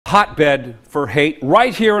hotbed for hate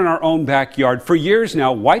right here in our own backyard. For years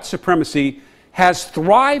now, white supremacy has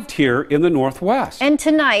thrived here in the Northwest. And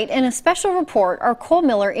tonight, in a special report, our Cole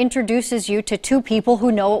Miller introduces you to two people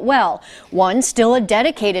who know it well. One still a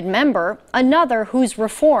dedicated member, another who's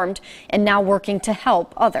reformed and now working to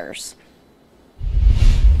help others.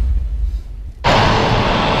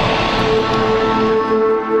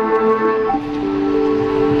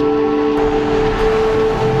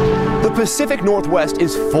 The Pacific Northwest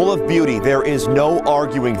is full of beauty. There is no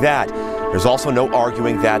arguing that. There's also no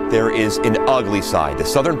arguing that there is an ugly side. The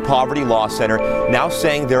Southern Poverty Law Center now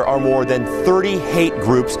saying there are more than 30 hate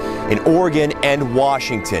groups in Oregon and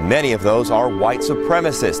Washington. Many of those are white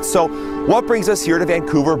supremacists. So what brings us here to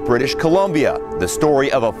Vancouver, British Columbia? The story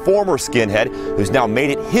of a former skinhead who's now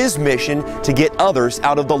made it his mission to get others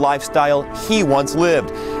out of the lifestyle he once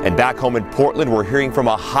lived. And back home in Portland, we're hearing from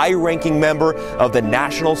a high-ranking member of the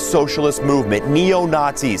National Socialist Movement,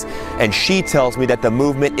 neo-Nazis. And she tells me that the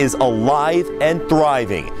movement is alive and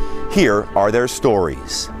thriving. Here are their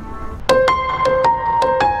stories.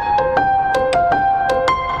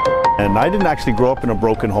 And I didn't actually grow up in a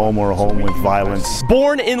broken home or a home with violence.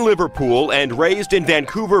 Born in Liverpool and raised in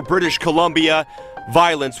Vancouver, British Columbia,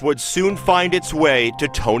 violence would soon find its way to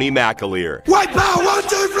Tony McAleer. White power, 1,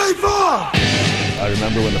 2, 3, 4! I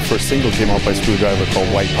remember when the first single came out by Screwdriver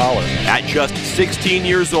called White Power. At just 16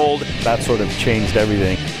 years old, that sort of changed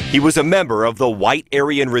everything. He was a member of the White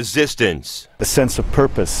Aryan Resistance. A sense of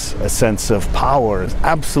purpose, a sense of power is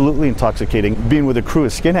absolutely intoxicating. Being with a crew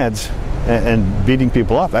of skinheads and beating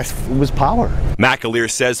people up, it was power.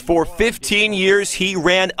 McAleer says for 15 years he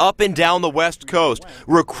ran up and down the West Coast,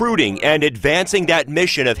 recruiting and advancing that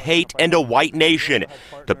mission of hate and a white nation.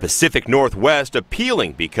 The Pacific Northwest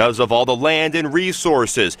appealing because of all the land and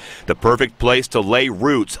resources. The perfect place to lay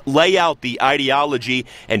roots, lay out the ideology,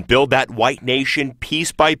 and build that white nation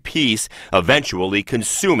piece by piece, eventually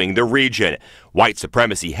consuming the region. White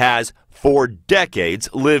supremacy has, for decades,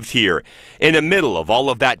 lived here. In the middle of all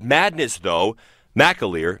of that madness, though,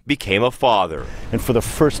 McAleer became a father. And for the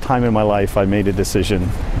first time in my life, I made a decision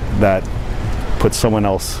that put someone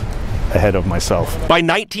else ahead of myself. By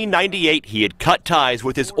 1998, he had cut ties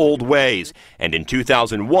with his old ways, and in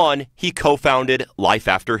 2001, he co-founded Life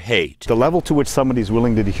After Hate. The level to which somebody's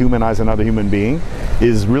willing to dehumanize another human being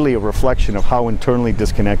is really a reflection of how internally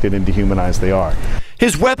disconnected and dehumanized they are.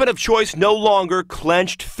 His weapon of choice no longer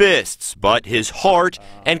clenched fists, but his heart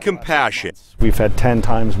and compassion. We've had 10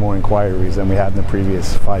 times more inquiries than we had in the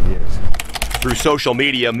previous 5 years. Through social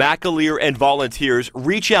media, McAleer and volunteers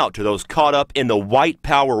reach out to those caught up in the white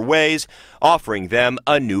power ways, offering them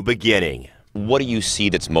a new beginning. What do you see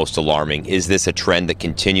that's most alarming? Is this a trend that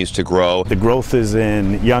continues to grow? The growth is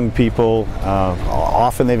in young people.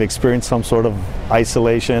 Often they've experienced some sort of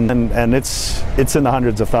isolation, and it's in the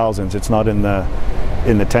hundreds of thousands. It's not in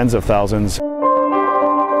the tens of thousands.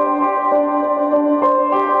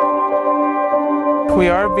 We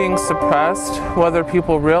are being suppressed, whether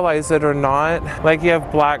people realize it or not. Like, you have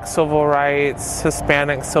black civil rights,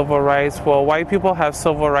 Hispanic civil rights. Well, white people have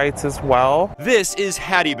civil rights as well. This is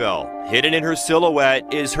Hattie Bell. Hidden in her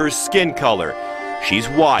silhouette is her skin color. She's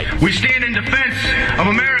white. We stand in defense of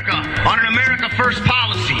America on an America First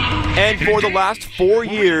policy. And for the last 4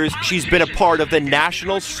 years, she's been a part of the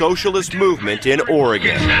National Socialist Movement in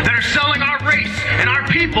Oregon. That are selling our race and our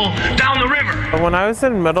people down the river. When I was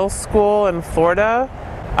in middle school in Florida,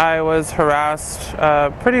 I was harassed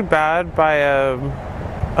pretty bad by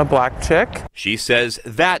a black chick. She says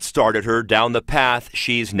that started her down the path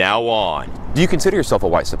she's now on. Do you consider yourself a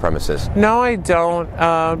white supremacist? No, I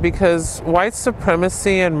don't, because white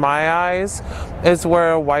supremacy in my eyes is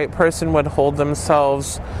where a white person would hold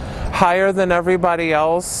themselves higher than everybody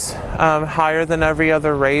else, higher than every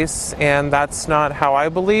other race, and that's not how I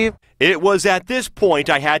believe. It was at this point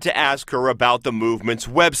I had to ask her about the movement's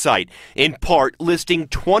website, in part listing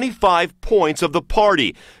 25 points of the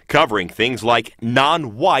party, covering things like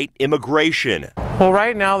non-white immigration. Well,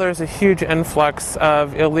 right now there's a huge influx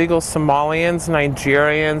of illegal Somalians,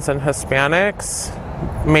 Nigerians, and Hispanics,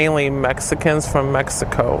 mainly Mexicans from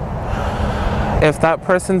Mexico. If that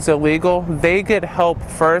person's illegal, they get help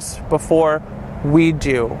first before we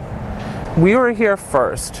do. We were here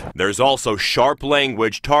first. There's also sharp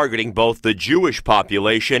language targeting both the Jewish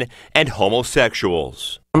population and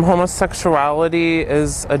homosexuals. Homosexuality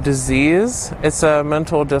is a disease. It's a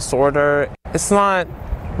mental disorder. It's not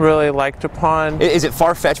really liked upon. Is it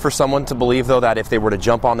far-fetched for someone to believe, though, that if they were to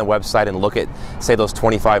jump on the website and look at, say, those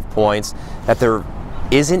 25 points, that there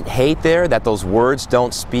isn't hate there, that those words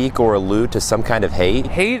don't speak or allude to some kind of hate?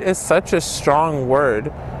 Hate is such a strong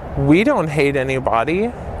word. We don't hate anybody.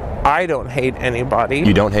 I don't hate anybody.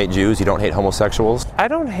 You don't hate Jews? You don't hate homosexuals? I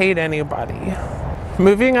don't hate anybody.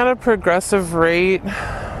 Moving at a progressive rate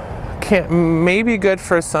may be good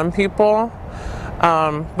for some people,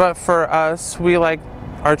 but for us, we like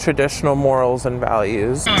our traditional morals and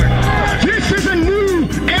values. This is a new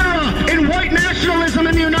era in white nationalism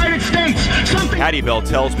in the United States. Hattie Bell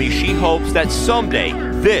tells me she hopes that someday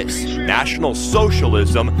this National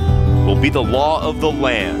Socialism will be the law of the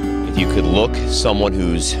land. If you could look someone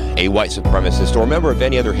who's a white supremacist or a member of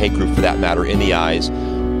any other hate group for that matter in the eyes,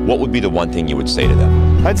 what would be the one thing you would say to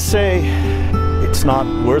them? I'd say it's not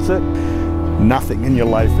worth it. Nothing in your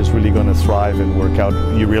life is really going to thrive and work out.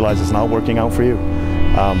 You realize it's not working out for you.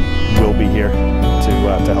 We'll be here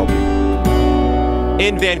to help you.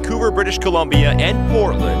 In Vancouver, British Columbia and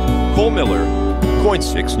Portland, Cole Miller, KOIN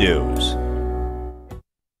 6 News.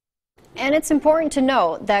 And it's important to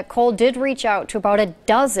note that Cole did reach out to about a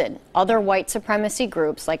dozen other white supremacy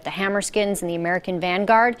groups like the Hammerskins and the American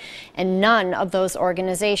Vanguard, and none of those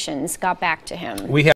organizations got back to him.